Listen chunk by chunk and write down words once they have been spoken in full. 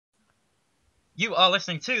You are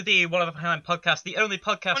listening to the One of a Kind podcast, the only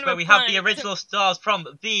podcast One of where a we have the kind. original stars from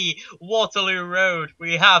the Waterloo Road.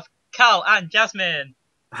 We have Cal and Jasmine.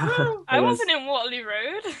 Woo! I wasn't in Waterloo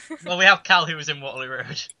Road. Well, we have Cal who was in Waterloo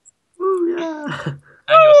Road. Woo, yeah. And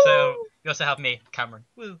you also have me, Cameron.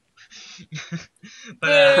 Woo!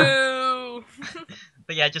 Boo!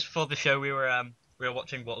 But yeah, just before the show, we were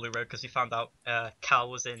watching Waterloo Road because we found out Cal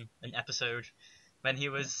was in an episode when he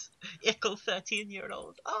was ickle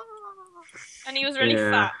 13-year-old. Oh. And he was really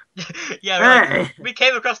Yeah. fat. Yeah, Hey! we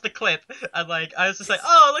came across the clip and I was just like,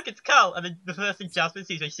 oh look, it's Cal, and then the first thing Jasmine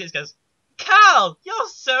sees when she sees goes, Cal, you're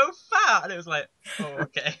so fat, and it was like, oh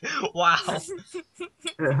okay, wow.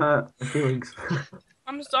 It hurt my feelings.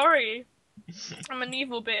 I'm sorry. I'm an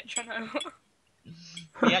evil bitch, I know.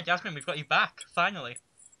 But yeah, Jasmine, we've got you back finally.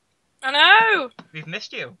 I know! We've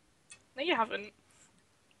missed you. No, you haven't.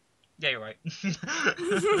 Yeah, you're right.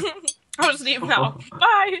 I'll just leave now.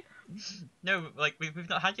 Bye! No, we've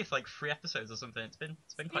not had you for 3 episodes or something. It's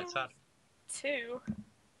been quite sad. 2.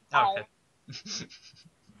 Oh, okay.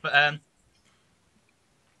 But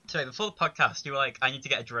so before the podcast, you were like, I need to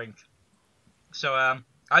get a drink. So I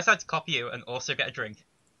decided to copy you and also get a drink.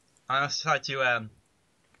 I also decided to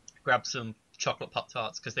grab some chocolate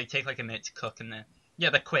Pop-Tarts because they take a minute to cook and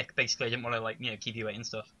they're quick. Basically, I didn't want to keep you waiting and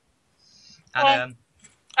stuff. And Well,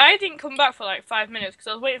 I didn't come back for 5 minutes because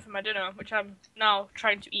I was waiting for my dinner, which I'm now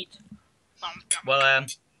trying to eat. well,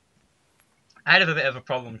 I had a bit of a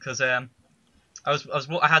problem because I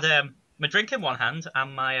had my drink in one hand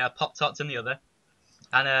and my Pop-Tarts in the other,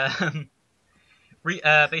 and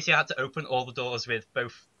basically I had to open all the doors with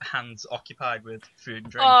both hands occupied with food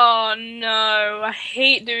and drink. Oh no, I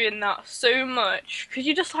hate doing that so much. Because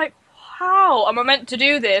you're just like, how am I meant to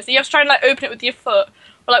do this? You have to try and open it with your foot,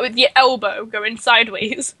 or with your elbow going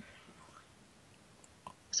sideways.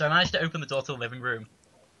 So I managed to open the door to the living room,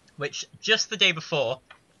 which just the day before,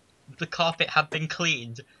 the carpet had been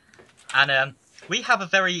cleaned, and we have a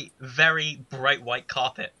very, very bright white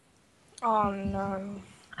carpet. Oh no.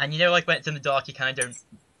 And when it's in the dark, you kind of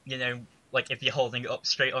don't, if you're holding it up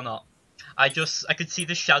straight or not. I could see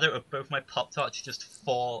the shadow of both my Pop-Tarts just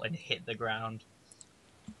fall and hit the ground.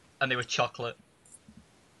 And they were chocolate.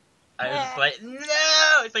 I was just like,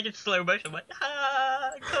 no! It's in slow motion. I'm like,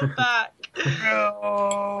 come back.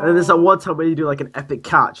 No. And then there's that one time where you do an epic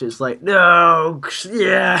catch. It's like, no,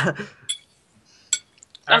 yeah.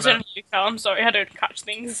 That's only you, Cal. I'm sorry, I don't catch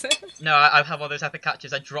things. No, I have one of those epic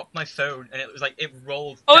catches. I dropped my phone and it was it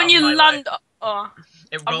rolled Oh, down and you my land. leg. Oh.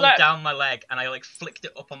 It rolled down my leg and I flicked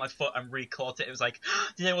it up on my foot and re-caught it. It was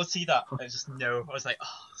did anyone see that? I was just, no. I was like, oh,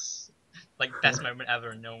 best moment ever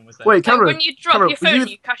and no one was there. Wait, Cameron. When you drop Cameron, your phone,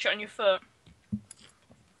 you catch it on your foot.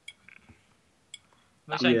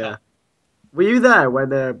 Yeah. Were you there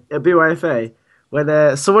when at BYFA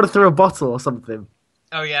when someone threw a bottle or something?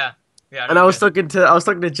 Oh yeah. Yeah. And I was talking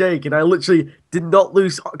to Jake, and I literally did not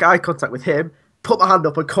lose eye contact with him. Put my hand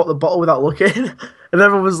up and caught the bottle without looking, and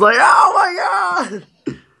everyone was like, "Oh my god!"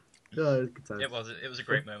 Oh, it was a good time. It was a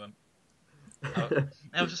great moment.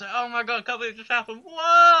 I was just like, oh my god, I can't believe this happened.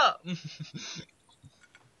 What?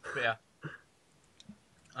 But yeah.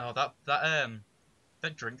 Oh,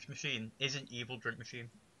 that drink machine is an evil drink machine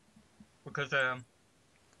because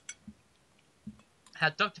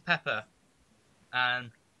had Dr. Pepper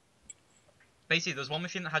and. Basically, there was one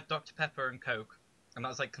machine that had Dr. Pepper and Coke, and that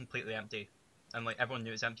was completely empty, and everyone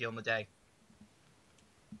knew it was empty on the day.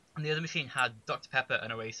 And the other machine had Dr. Pepper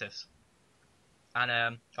and Oasis, and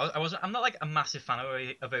I'm not a massive fan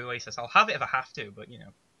of Oasis. I'll have it if I have to, but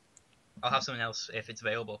I'll have something else if it's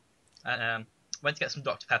available. And went to get some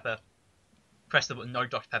Dr. Pepper, pressed the button, no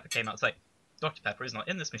Dr. Pepper came out. It's like, Dr. Pepper is not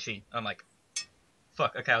in this machine. I'm like,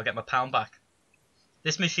 fuck, okay, I'll get my £1 back.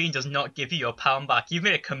 This machine does not give you your £1 back. You've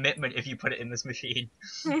made a commitment if you put it in this machine.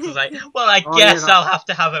 So it's well, I guess I'll have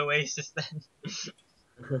to have Oasis then.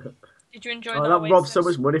 Did you enjoy that Oasis? robbed so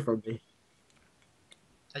much money from me.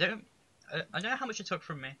 I don't know how much it took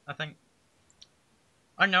from me. I think.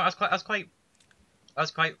 I don't know. I was quite,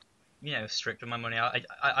 strict with my money.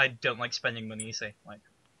 I don't like spending money. You see,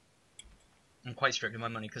 I'm quite strict with my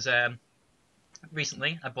money because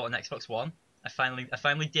recently I bought an Xbox One. I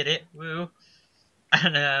finally did it. Woo.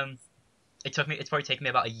 And it's probably taken me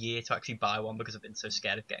about a year to actually buy one because I've been so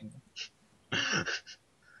scared of getting one.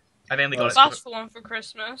 I've only got it. Asked for one for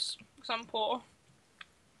Christmas because I'm poor.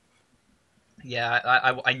 Yeah,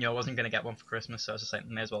 I knew I wasn't gonna get one for Christmas, so I was just like,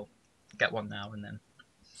 may as well get one now and then.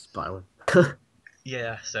 Just buy one.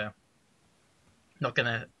 Yeah, so not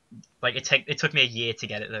gonna it took me a year to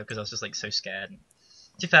get it though because I was just so scared. To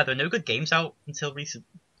be fair, there were no good games out until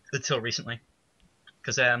recently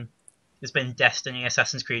because there's been Destiny,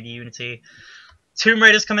 Assassin's Creed Unity, Tomb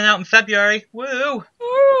Raider's coming out in February. Woo! Woo.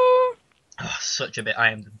 Oh, such a bit.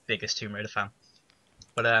 I am the biggest Tomb Raider fan.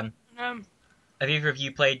 But have either of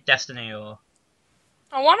you played Destiny or?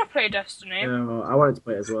 I want to play Destiny, I wanted to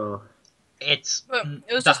play it as well. It's but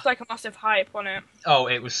it was just like a massive hype on it. Oh,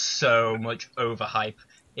 it was so much overhype.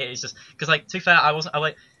 It is just because, like, to be fair, I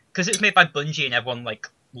like because it was made by Bungie and everyone like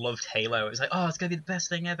loved Halo. It was like, oh, it's gonna be the best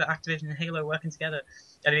thing ever. Activision and Halo working together.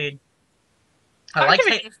 I mean, I liked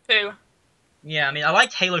Activision too. Yeah, I mean, I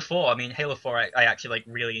liked Halo 4. I mean, Halo 4 I actually like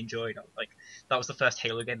really enjoyed. Like that was the first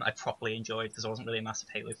Halo game that I properly enjoyed because I wasn't really a massive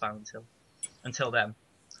Halo fan until then.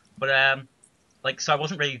 But like, so I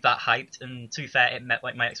wasn't really that hyped, and to be fair, it met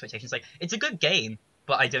like my expectations. Like, it's a good game,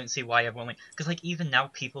 but I don't see why everyone because like even now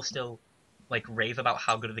people still like rave about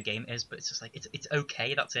how good of the game is, but it's just like it's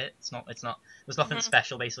okay. That's it. It's not. There's nothing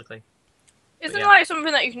special basically. Isn't it like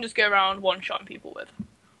something that you can just go around one-shotting people with?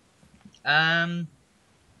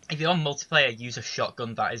 If you're on multiplayer, use a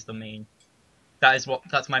shotgun. That's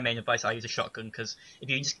my main advice. I use a shotgun because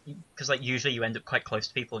like usually you end up quite close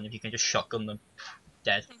to people, and if you can just shotgun them,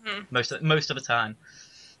 dead most of the time.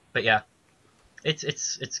 But yeah, it's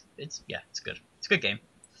good. It's a good game.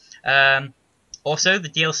 Also, the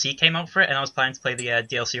DLC came out for it, and I was planning to play the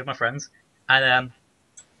DLC with my friends, and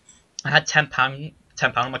I had £10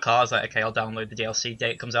 on my car. I was like, okay, I'll download the DLC. Day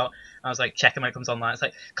it comes out. I was like checking when it comes online. It's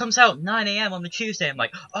like comes out 9 AM on the Tuesday. I'm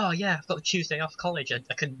like, oh yeah, I've got the Tuesday off college. I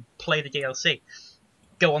can play the DLC.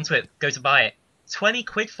 Go onto it. Go to buy it.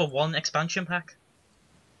 £20 for one expansion pack.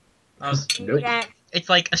 It's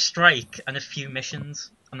like a strike and a few missions,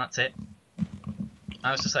 and that's it.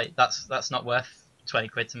 I was just like, that's not worth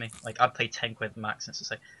 £20 to me. Like I'd pay £10 max. And it's just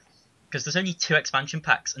like because there's only 2 expansion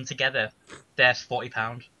packs, and together they're £40,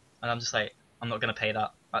 and I'm just like, I'm not gonna pay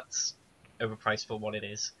that. That's overpriced for what it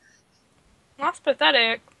is. That's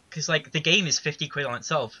pathetic. Because like the game is £50 on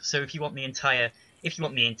itself, so if you want the entire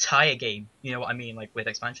game, you know what I mean, like with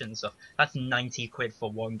expansions and stuff, that's £90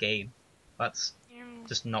 for one game. That's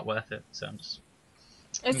just not worth it. So I'm just.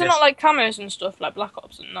 Is there not like camos and stuff like Black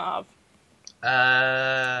Ops and that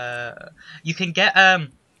have? You can get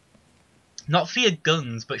not for your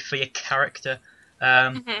guns, but for your character.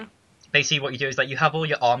 Basically, what you do is like you have all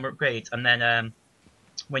your armor upgrades, and then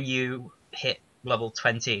when you hit level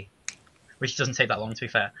 20, which doesn't take that long to be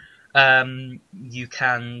fair, you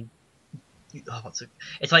can.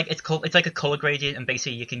 It's like a color gradient, and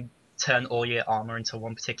basically you can turn all your armor into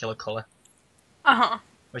one particular color.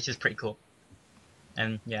 Which is pretty cool.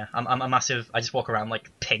 And yeah, I'm a massive. I just walk around like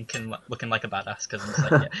pink and looking like a badass because I'm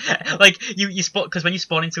just like, yeah. Like you spawn because when you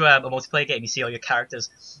spawn into a multiplayer game, you see all your characters,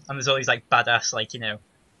 and there's all these like badass like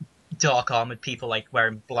dark armored people like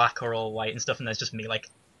wearing black or all white and stuff, and there's just me like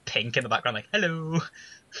pink in the background like hello.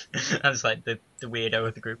 And it's like the weirdo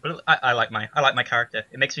of the group, but I like my character.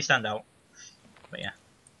 It makes me stand out. But yeah,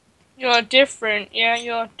 you're different. Yeah,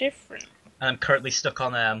 you're different. And I'm currently stuck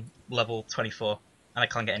on level 24, and I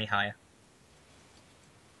can't get any higher.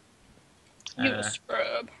 You a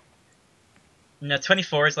scrub. No,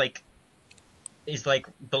 24 is like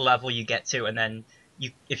the level you get to, and then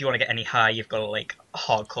if you want to get any higher, you've got to like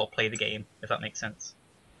hardcore play the game, if that makes sense.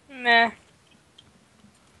 Meh.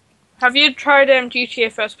 Have you tried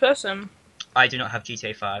GTA First Person? I do not have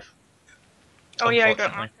GTA 5. Oh yeah, I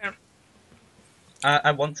don't like it.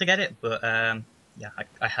 I want to get it, but yeah,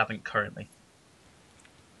 I haven't currently.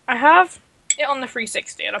 I have it on the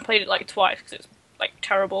 360, and I played it like twice because it's like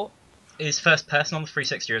terrible. Is first person on the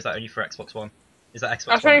 360, or is that only for Xbox One? Is that Xbox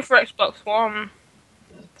That's One? only for Xbox One.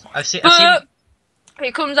 I've seen.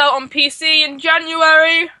 It comes out on PC in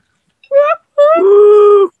January.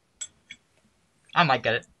 I might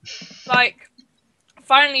get it. Like,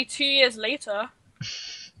 finally 2 years later.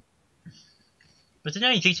 But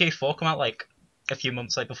didn't GTA 4 come out like a few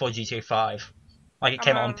months like before GTA 5? Like it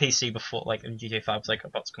came out on PC before, like, and GTA 5 was like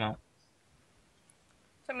about to come out.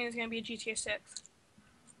 That means there's gonna be a GTA 6.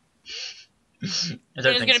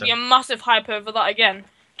 There's gonna be a massive hype over that again,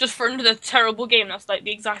 just for another terrible game that's like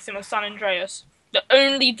the exact same as San Andreas, the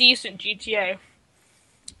only decent GTA.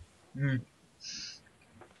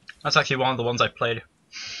 That's actually one of the ones I played.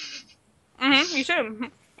 Me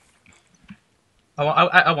too.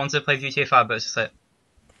 I wanted to play GTA 5, but it's just like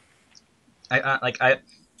I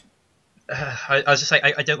was just like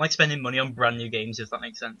I don't like spending money on brand new games, if that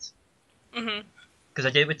makes sense. Because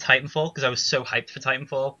I did it with Titanfall, because I was so hyped for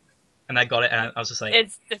Titanfall, and I got it, and I was just like,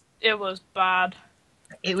 it was bad.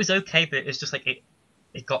 It was okay, but it's just like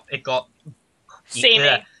it got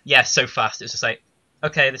samey. Yeah, so fast. It's just like,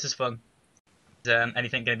 okay, this is fun. Is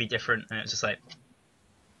anything going to be different? And it's just like,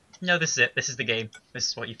 no, this is it. This is the game. This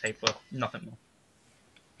is what you paid for. Nothing more.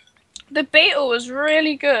 The beta was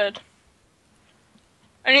really good.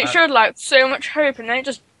 And it showed like so much hope, and then it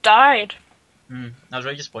just died. I was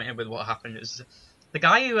really disappointed with what happened. It was the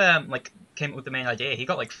guy who like came up with the main idea. He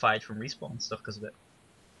got like fired from Respawn and stuff because of it.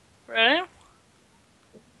 Really?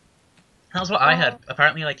 That was what I heard.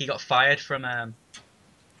 Apparently, like he got fired from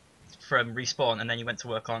Respawn, and then he went to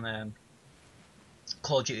work on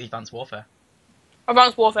Call of Duty Advanced Warfare.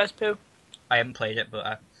 Advanced Warfare's poo. I haven't played it,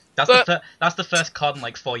 but that's the first COD in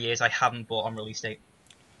like 4 years I haven't bought on release date.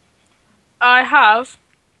 I have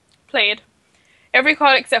played every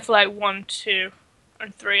COD except for like 1, 2,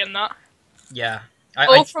 and 3 and that. Yeah.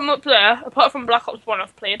 All from up there, apart from Black Ops 1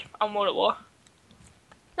 I've played, and World at War.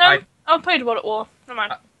 No, I've played World at War. Never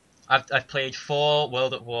mind. I've played 4,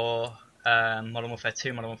 World at War, Modern Warfare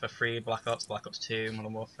 2, Modern Warfare 3, Black Ops 2,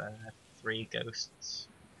 Modern Warfare 3, Ghosts.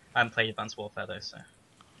 I haven't played Advanced Warfare though, so...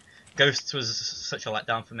 Ghosts was such a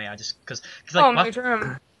letdown for me, because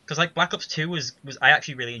like Black Ops 2 was I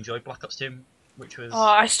actually really enjoyed Black Ops 2, which was... Oh,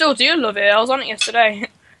 I still do love it, I was on it yesterday.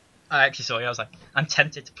 I actually saw it, I was like, I'm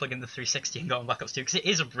tempted to plug in the 360 and go on Black Ops 2, because it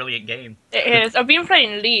is a brilliant game. It is. I've been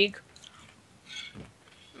playing League.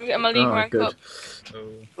 I'm getting my League rank up.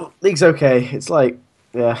 Oh. League's okay. It's like,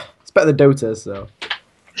 yeah, it's better than Dota, so.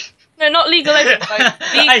 No, not League of Legends. Like,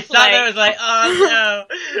 League I sat there and was like, oh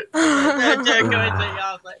no. Don't go into it.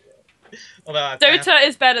 I was like, Dota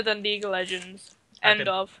is better than League of Legends. I've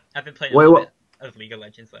been playing a little bit of League of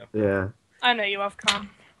Legends though. Yeah. I know you have, Cam.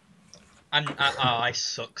 I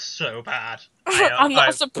suck so bad. I'm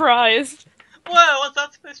not surprised. Whoa, what's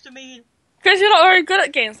that supposed to mean? Because you're not very good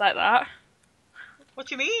at games like that. What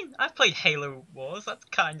do you mean? I've played Halo Wars. That's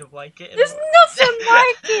kind of like it. There's nothing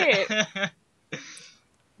like it.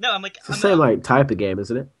 No, I'm like... It's the same like type of game,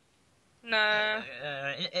 isn't it? No.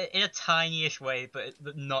 In a tiny-ish way, but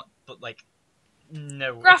like,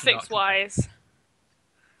 no. Graphics-wise.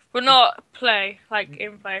 But not play, like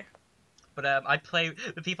gameplay. But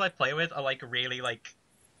the people I play with are like really like,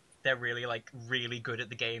 they're really like really good at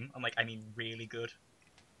the game. I mean really good.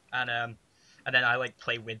 And then I like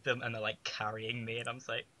play with them and they're like carrying me and I'm just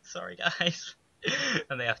like, sorry guys.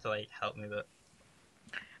 And they have to like help me, but...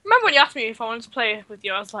 Remember when you asked me if I wanted to play with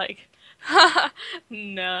you, I was like,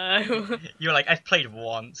 no. You were like, I've played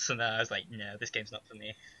once, and I was like, no, this game's not for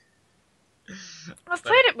me. I've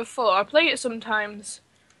played it before. I play it sometimes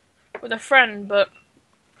with a friend, but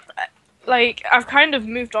like I've kind of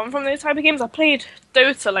moved on from those type of games. I played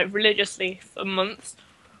Dota like religiously for months.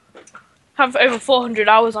 Have over 400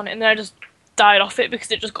 hours on it, and then I just died off it because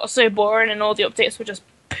it just got so boring, and all the updates were just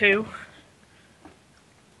poo.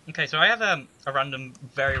 Okay, so I have a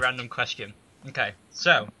very random question. Okay,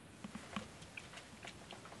 so,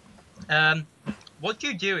 what do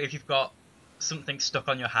you do if you've got something stuck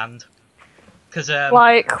on your hand? Because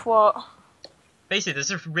like what? Basically,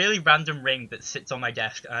 there's a really random ring that sits on my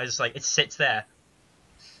desk, and I just like it sits there.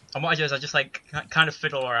 And what I do is I just like kind of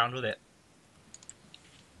fiddle around with it.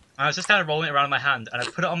 And I was just kind of rolling it around in my hand, and I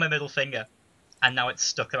put it on my middle finger. And now it's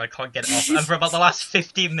stuck and I can't get it off. And for about the last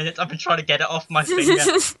 15 minutes, I've been trying to get it off my finger.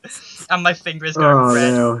 And my finger is going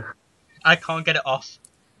red. No. I can't get it off.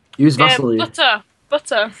 Use Vaseline.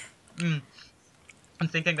 Butter. I'm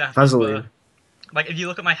thinking that Vaseline. Like, if you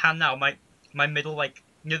look at my hand now, my middle, like,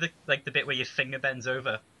 you know the bit where your finger bends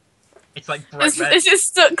over? It's like bright red. Is it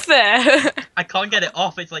stuck there? I can't get it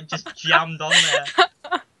off. It's like just jammed on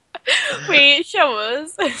there. Wait, show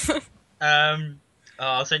us.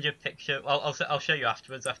 I'll send you a picture. I'll show you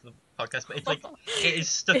afterwards after the podcast. But it's like it is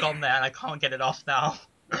stuck on there, and I can't get it off now.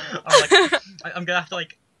 I'm gonna have to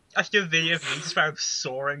like I should do a video of me just where I'm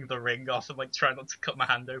sawing the ring off and like trying not to cut my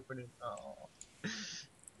hand open.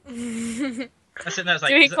 And, I said that was like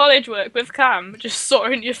doing college work with Cam, just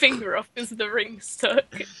sawing your finger off because the ring's stuck.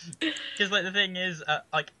 Because like the thing is,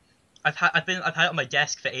 like I've had it on my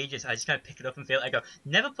desk for ages. I just kind of pick it up and feel it. I go,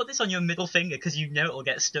 never put this on your middle finger because you know it'll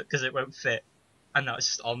get stuck because it won't fit. And now it's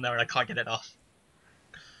just on there and I can't get it off.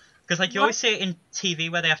 Because like you always see it in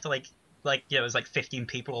TV where they have to like you know, there's like 15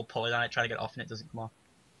 people all pulling on it trying to get it off and it doesn't come off.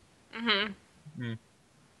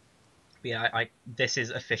 But yeah, this is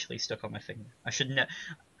officially stuck on my finger. I shouldn't.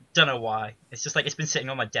 Don't know why. It's just like it's been sitting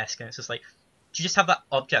on my desk and it's just like, do you just have that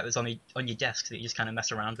object that's on your desk that you just kind of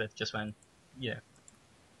mess around with just when, you know.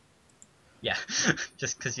 Yeah,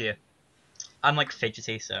 just because I'm like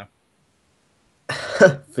fidgety, so.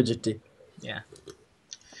 Fidgety. Yeah.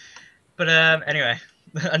 But anyway,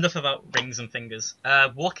 enough about rings and fingers.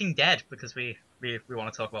 Walking Dead, because we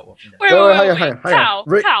want to talk about Walking Dead. Wait.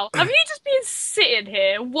 Cal, have you just been sitting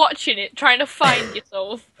here watching it, trying to find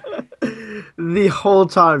yourself? The whole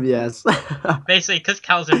time, yes. Basically, because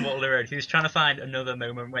Cal's in Waterloo Road, he was trying to find another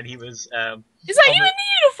moment when he was... Is that you in the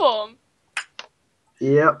uniform?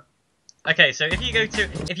 Yep. Okay, so if you go to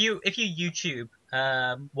if you YouTube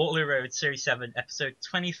Waterloo Road Series 7 episode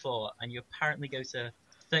 24 and you apparently go to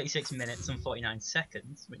 36 minutes and 49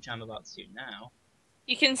 seconds, which I'm about to do now.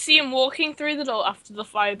 You can see him walking through the door after the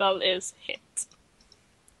fire bell is hit.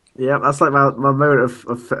 Yeah, that's like my moment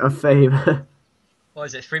of fame. What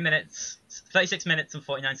is it? 36 minutes and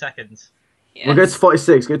 49 seconds. Yes. We'll go to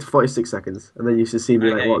 46. Go to 46 seconds, and then you should see me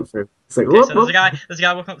like Okay. walk through. It's like, Okay, whoop, so there's whoop. a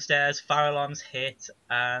guy walking upstairs, fire alarm's hit,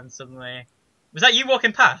 and suddenly was that you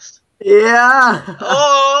walking past? Yeah.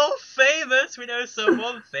 Oh, famous! We know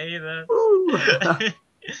someone famous. Ooh.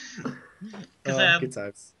 Because Good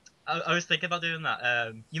times. I was thinking about doing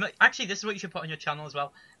that. You might actually. This is what you should put on your channel as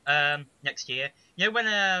well. Next year, you know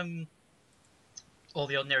when All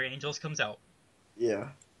the Ordinary Angels comes out. Yeah.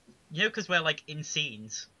 You know, because we're like in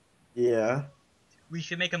scenes. Yeah. We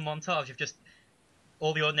should make a montage of just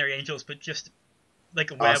All the Ordinary Angels, but just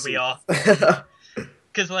like where we are.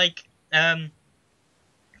 Because like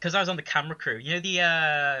because I was on the camera crew. You know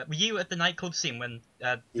the were you at the nightclub scene when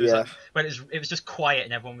there was, like, when it was just quiet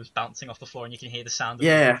and everyone was bouncing off the floor and you can hear the sound of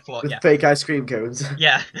the floor. With Yeah. fake ice cream cones.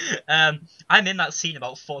 Yeah. I'm in that scene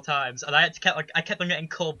about 4 times and I kept on getting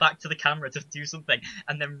called back to the camera to do something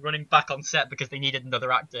and then running back on set because they needed another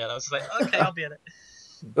actor. And I was just like, okay, I'll be in it.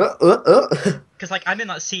 Because like I'm in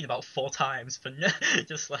that scene about 4 times for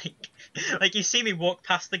just like you see me walk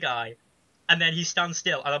past the guy and then he stands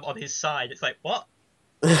still and I'm on his side. It's like, what?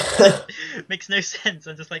 Makes no sense.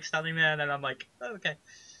 I'm just like standing there and then I'm like, oh, okay.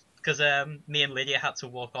 Because me and Lydia had to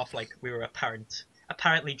walk off like we were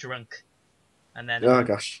apparently drunk, and then Oh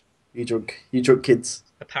gosh, you drunk kids.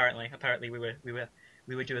 apparently we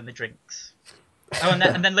were doing the drinks. Oh,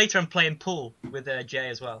 and then later I'm playing pool with Jay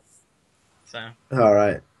as well. So All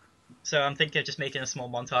right. So I'm thinking of just making a small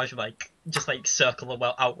montage of like just like circle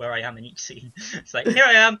out where I am in each scene. It's like here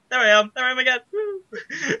I am, there I am again.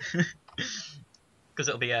 Because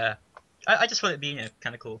it'll be I just want it to be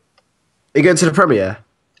kind of cool. Are you going to the premiere?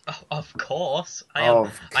 Oh, of course, I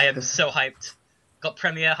am so hyped. Got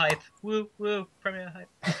premiere hype. Woo woo, premiere hype.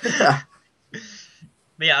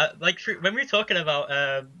 But yeah, like when we were talking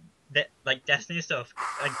about like Destiny stuff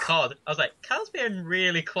and COD, I was like, Cal's being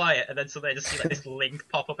really quiet, and then suddenly I just see like this link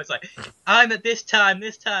pop up. It's like, I'm at this time,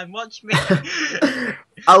 watch me.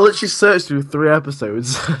 I literally searched through 3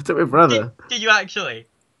 episodes. It took me forever. Did you actually?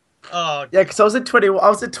 Oh yeah, because I was in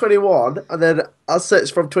 21, and then I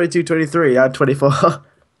searched from 22, 23, I had 24.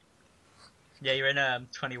 Yeah, you're in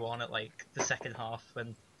 21 at like the second half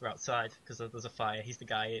when we're outside because there's a fire. He's the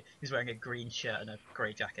guy who's wearing a green shirt and a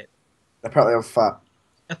grey jacket. Apparently I'm fat.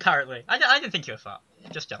 Apparently. I didn't think you were fat.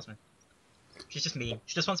 Just Jasmine. She's just mean.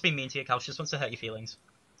 She just wants to be mean to you, Cal. She just wants to hurt your feelings.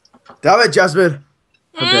 Damn it, Jasmine!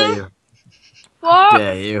 How dare you? What? How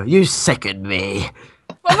dare you? You sickened me.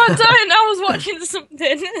 What have I done? I was watching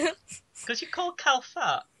something. Because you call Cal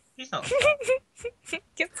fat. He's not fat.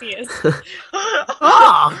 Yes, he is.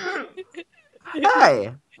 Oh!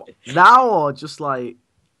 Hey! Now or just like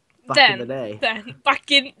back in the day?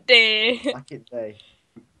 Back in the day. Back in the day.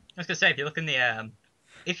 I was going to say, if you look in the...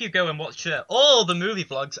 if you go and watch all the movie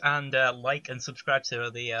vlogs and like and subscribe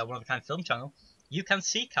to the One of a Kind film channel, you can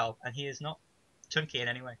see Cal, and he is not chunky in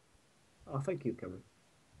any way. Oh, thank you, Cameron.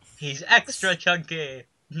 He's extra chunky.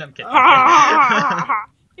 No, I'm kidding.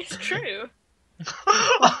 It's true.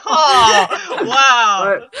 Oh, wow.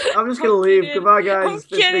 Right, I'm just going to leave. Goodbye, guys.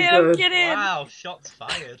 I'm kidding. Wow, shots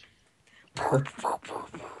fired. Wow.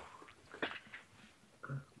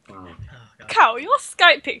 Oh, God. Cal, your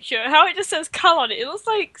Skype picture, how it just says Cal on it, it looks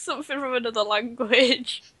like something from another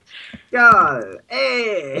language. Go!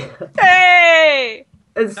 Hey! Hey!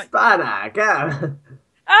 Espada, go!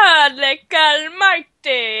 Ale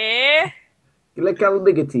calmarte! Le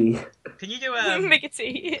calmigity. Can you do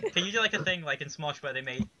Miggity. Can you do like a thing like in Smosh where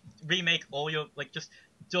they remake all your like just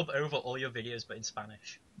dub over all your videos but in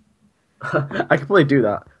Spanish? I could probably do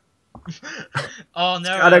that. Oh I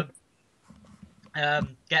no!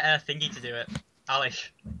 Get a thingy to do it,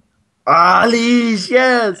 Alish. Alice,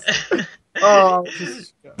 yes! Oh,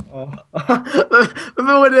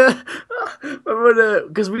 remember when,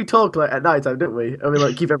 because we talk like at night time, don't we? And we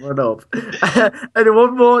like keep everyone up. And then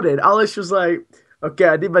one morning, Alice was like, "Okay,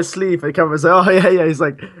 I need my sleep." And Cameron was like, "Oh yeah." He's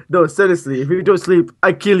like, "No, seriously, if you don't sleep,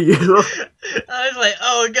 I kill you." I was like,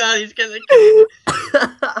 "Oh God, he's gonna kill me."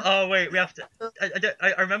 Oh wait, we have to.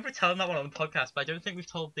 I remember telling that one on the podcast, but I don't think we've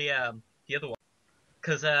told the other one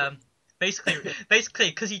because basically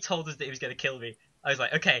because he told us that he was gonna kill me. I was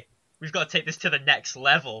like, okay, we've got to take this to the next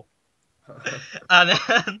level.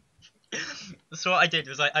 And so what I did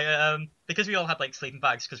was I because we all had like sleeping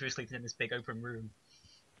bags because we were sleeping in this big open room,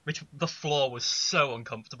 which the floor was so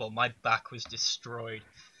uncomfortable. My back was destroyed.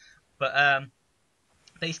 But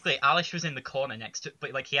basically, Alice was in the corner next to,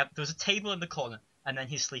 but like there was a table in the corner, and then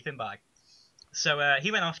his sleeping bag. So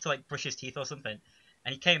he went off to like brush his teeth or something,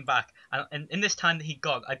 and he came back. And in this time that he'd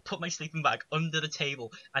gone, I put my sleeping bag under the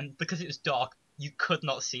table, and because it was dark, you could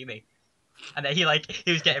not see me. And then he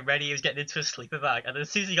was getting ready, he was getting into his sleeping bag, and then as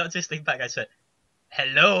soon as he got into his sleeping bag, I said,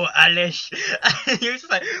 "Hello, Alice." And he was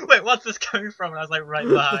just like, "Wait, what's this coming from?" And I was like, right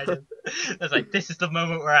behind him. I was like, "This is the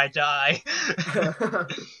moment where I die."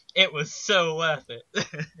 It was so worth it.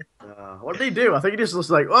 What did he do? I think he just was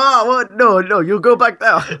like, "Oh, what? No, you'll go back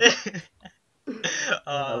there."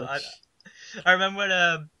 I remember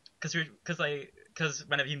when because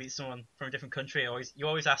whenever you meet someone from a different country, you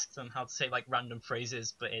always ask them how to say like random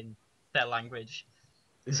phrases, but in their language.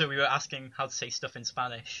 So we were asking how to say stuff in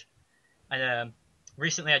Spanish, and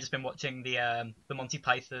recently I just been watching the Monty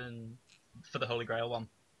Python for the Holy Grail one,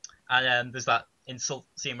 and there's that insult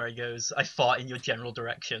scene where he goes, "I fart in your general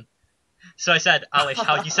direction." So I said, "Alice,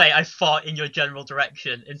 how do you say I fart in your general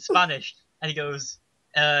direction in Spanish?" And he goes,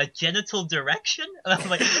 "Genital direction?" And I'm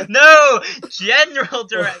like, "No, general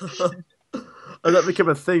direction." And that became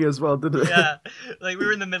a thing as well, didn't it? Yeah, like we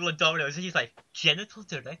were in the middle of Domino's, and he's like, "Genital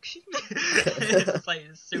direction?" It's like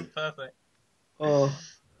it's so perfect. Oh,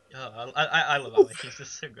 I love Alice. He's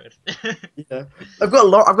just so good. yeah. I've got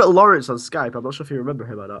Lawrence on Skype. I'm not sure if you remember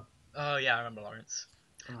him or not. Oh yeah, I remember Lawrence.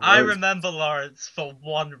 Oh, I Lawrence. remember Lawrence for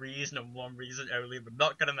one reason and one reason only. But I'm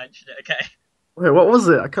not gonna mention it. Okay, Wait, what was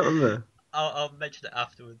it? I can't remember. I'll mention it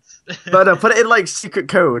afterwards. No, put it in like secret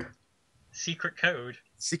code. Secret code.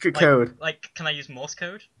 Secret code. Like, can I use Morse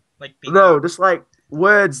code? Like, beep No, beep? just like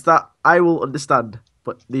words that I will understand,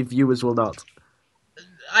 but the viewers will not.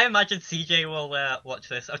 I imagine CJ will watch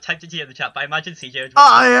this. I've typed it to you in the chat, but I imagine CJ would watch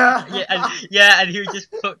Oh this. yeah. Yeah, and he would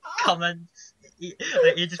just put comments. He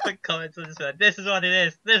just put comments on this one. "This is what it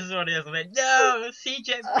is. This is what it is." I'm like, "No,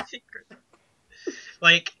 CJ, my secret."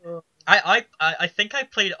 Like, I think I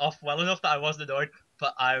played it off well enough that I wasn't annoyed,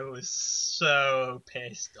 but I was so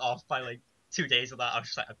pissed off by like 2 days of that. I was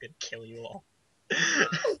just like, "I'm gonna kill you all."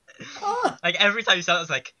 Like every time you said it, I was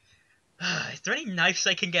like, "Is there any knives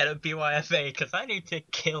I can get at BYFA? Because I need to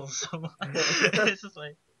kill someone." It's just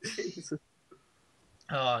like, Jesus.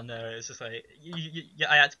 oh no, it's just like,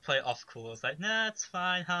 I had to play it off cool. I was like, "Nah, it's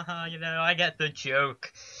fine, haha, I get the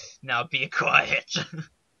joke. Now be quiet."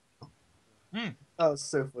 That was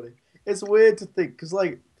so funny. It's weird to think because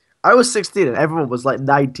like I was 16 and everyone was like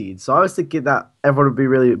 19, so I was thinking that everyone would be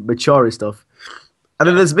really mature and stuff. And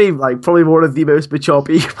then there's me, like probably one of the most mature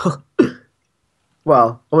people.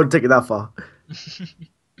 Well, I wouldn't take it that far.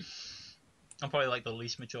 I'm probably like the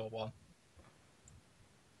least mature one.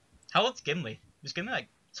 How old's Gimli? Is Gimli like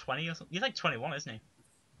 20 or something? He's like 21, isn't he?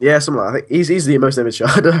 Yeah, something like that. I think he's the most immature.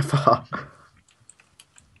 I don't know far.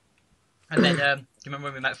 And then, do you remember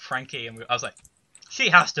when we met Frankie and I was like, "She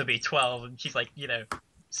has to be 12," and she's like,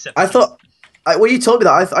 17. I thought when you told me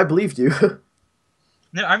that, I believed you.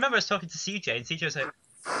 No, I remember I was talking to CJ, and CJ was like,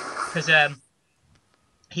 because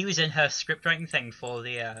he was in her script writing thing for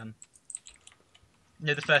the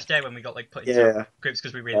the first day when we got like put into groups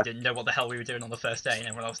because we really didn't know what the hell we were doing on the first day, and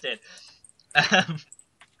everyone else did.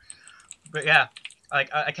 But yeah, like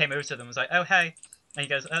I came over to them and was like, "Oh hey," and he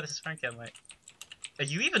goes, "Oh, this is Frankie." I'm like, "Are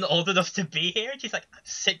you even old enough to be here?" And she's like, "I'm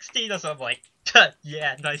 16 or something." I'm like,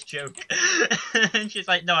 "Yeah, nice joke." And she's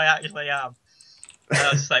like, "No, I actually am." And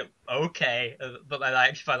I was just like, "Okay," but then I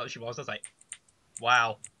actually found out she was. I was like,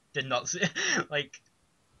 "Wow, did not see." Like,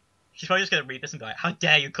 she's probably just gonna read this and be like, "How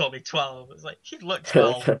dare you call me 12?" It's like, she looked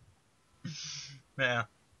 12. Yeah.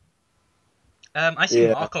 I see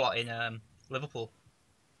Mark a lot in Liverpool.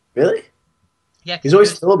 Really? Yeah, he's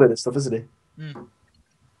always filming and stuff, isn't he?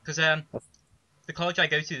 Because the college I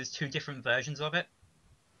go to, there's 2 different versions of it,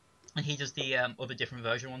 and he does the other different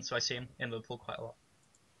version one, so I see him in Liverpool quite a lot.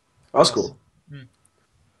 That's cool.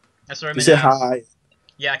 I saw him You say hi.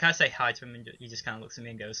 Yeah, I kind of say hi to him, and he just kind of looks at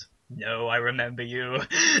me and goes, "No, I remember you."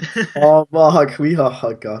 Oh, Mark,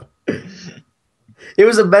 oh god. He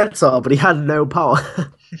was a mentor, but he had no power.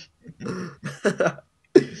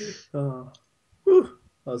 Oh. Whew.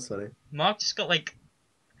 That's funny. Mark just got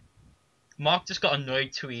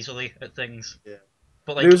annoyed too easily at things. Yeah.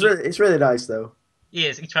 But like, it's really nice though. He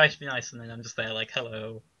is. He tries to be nice, and then I'm just there like,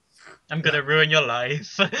 "Hello, I'm gonna ruin your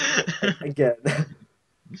life." Again.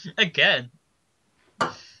 Again.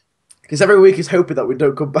 Because every week he's hoping that we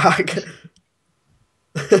don't come back.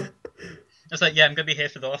 It's like, "Yeah, I'm gonna be here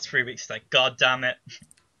for the last 3 weeks." It's like, "God damn it."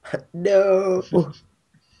 No.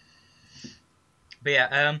 But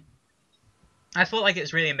yeah, I thought like it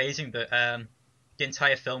was really amazing that the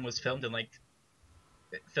entire film was filmed in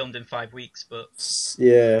 5 weeks, but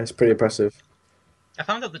Yeah, it's pretty impressive. I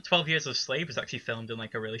found out that 12 Years a Slave was actually filmed in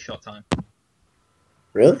like a really short time.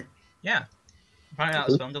 Really? Yeah. Apparently that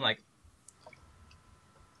was filmed in like...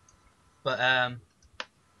 But,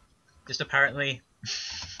 just apparently...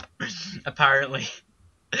 apparently...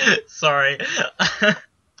 Sorry.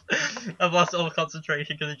 I've lost all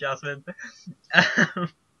concentration because of Jasmine.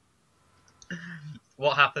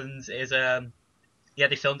 What happens is, yeah,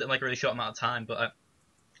 they filmed it in like a really short amount of time, but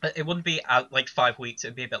it wouldn't be out like 5 weeks.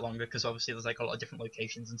 It'd be a bit longer because obviously there's like a lot of different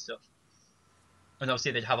locations and stuff, and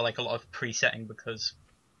obviously they'd have like a lot of pre-setting because,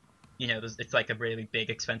 you know, it's like a really big,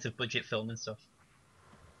 expensive budget film and stuff.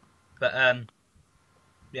 But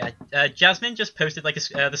yeah, Jasmine just posted like the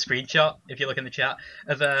screenshot, if you look in the chat,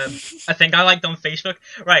 of a thing I liked on Facebook.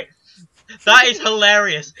 Right, that is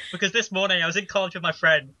hilarious because this morning I was in college with my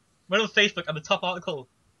friend. Went on Facebook and the top article,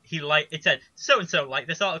 it said so and so liked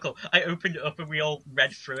this article. I opened it up and we all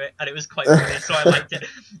read through it and it was quite funny, so I liked it.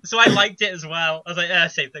 So I liked it as well. I was like,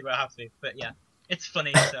 same thing, we're happy. But yeah, it's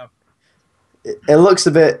funny. So it looks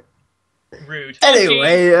a bit rude.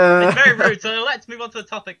 Anyway, it's very rude. So let's move on to the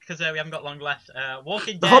topic because we haven't got long left.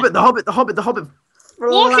 Walking Dead. The Hobbit.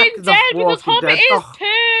 Walking Dead, because Hobbit is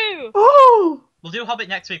too. Oh. We'll do Hobbit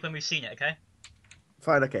next week when we've seen it. Okay.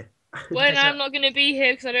 Fine. Okay. When I'm not going to be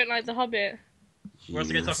here because I don't like The Hobbit. We're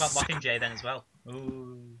also going to talk about Mockingjay then as well.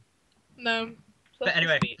 Ooh. No. But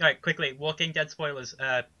anyway, alright, quickly, Walking Dead spoilers.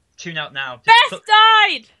 Tune out now. Beth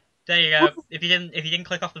died! There you go. If you didn't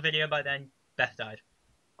click off the video by then, Beth died.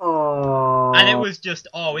 Oh. And it was just,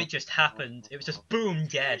 it just happened. It was just boom,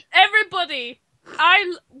 dead. Everybody!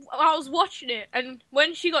 I was watching it, and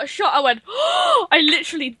when she got shot, I went, oh! I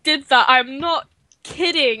literally did that. I'm not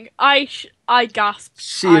kidding. I gasped.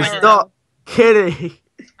 She is not kidding.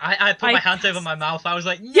 I put my hands over my mouth. I was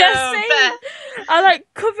like, no, yes, Beth! I like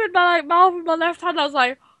covered my mouth with my left hand. I was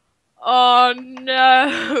like, oh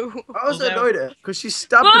no. I was annoyed at her because she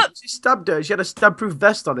stabbed her. She had a stab-proof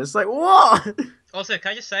vest on. It's like, what? Also,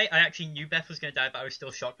 can I just say, I actually knew Beth was going to die, but I was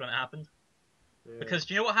still shocked when it happened. Yeah. Because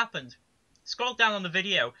do you know what happened? Scrolled down on the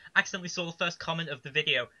video, accidentally saw the first comment of the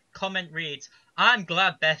video. Comment reads, I'm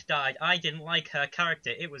glad Beth died. I didn't like her character.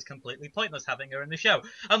 It was completely pointless having her in the show.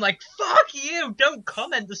 I'm like, fuck you! Don't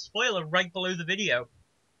comment the spoiler right below the video.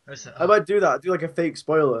 I might do that. Do like a fake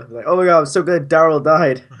spoiler. Like, oh my god, I'm so glad Daryl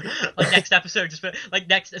died. Like next episode, as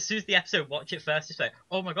soon as the episode, watch it first. Just like,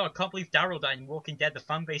 oh my god, I can't believe Daryl died in Walking Dead. The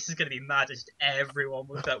fan base is gonna be mad. Just everyone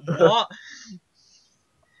was like, what?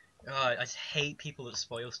 I just hate people that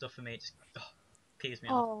spoil stuff for me. It just pees me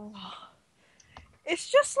off.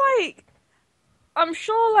 It's just like, I'm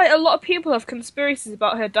sure like a lot of people have conspiracies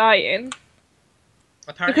about her dying.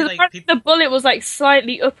 Apparently, because apparently the bullet was like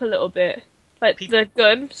slightly up a little bit, like the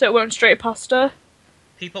gun, so it went straight past her.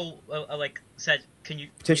 People are like said, "Can you?"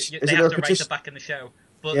 They have to write her back in the show.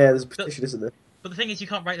 But, yeah, there's a petition, isn't there? But the thing is, you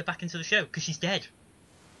can't write her back into the show because she's dead.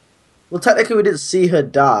 Well, technically, we didn't see her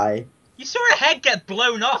die. You saw her head get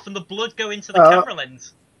blown off and the blood go into the camera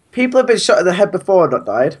lens. People have been shot in the head before and not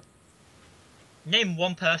died. Name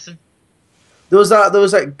one person. There was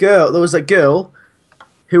that girl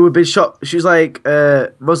who had been shot. She was like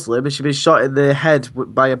Muslim, and she'd been shot in the head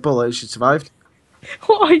by a bullet, and she survived.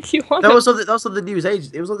 Why do you want? That was on the news.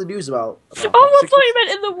 It was on the news about I thought you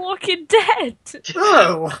meant in The Walking Dead.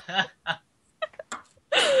 No.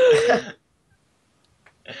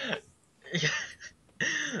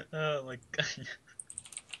 Oh my god.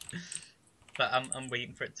 But I'm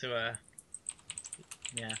waiting for it to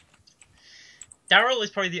yeah. Daryl is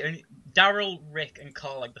probably the only Rick, and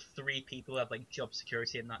Carl, like the three people who have like job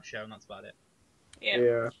security in that show, and that's about it.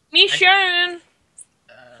 Yeah. Michonne.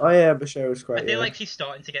 Oh yeah, Michonne's quite. I feel like she's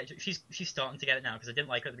starting to get it now because I didn't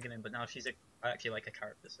like her at the beginning, but now I actually like her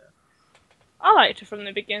character. So I liked her from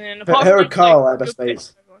the beginning. Her and Carl are best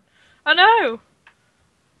mates. I know.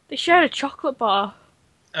 They shared a chocolate bar.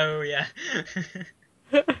 Oh yeah.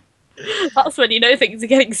 That's when you know things are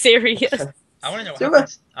getting serious. I want to know what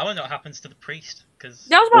happens. I want to know what happens to the priest because.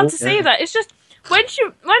 I was about to say that. It's just when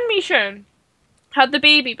Michonne had the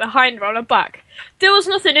baby behind her on her back, there was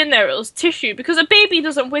nothing in there. It was tissue because a baby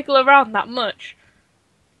doesn't wiggle around that much.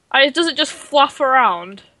 And it doesn't just fluff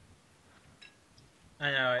around.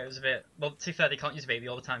 I know, it was a bit... Well, to be fair, they can't use a baby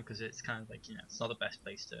all the time because it's kind of like, it's not the best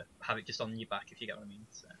place to have it just on your back, if you get what I mean.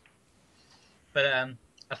 So. But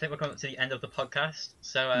I think we're coming up to the end of the podcast.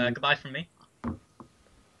 So goodbye from me.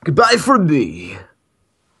 Goodbye from me.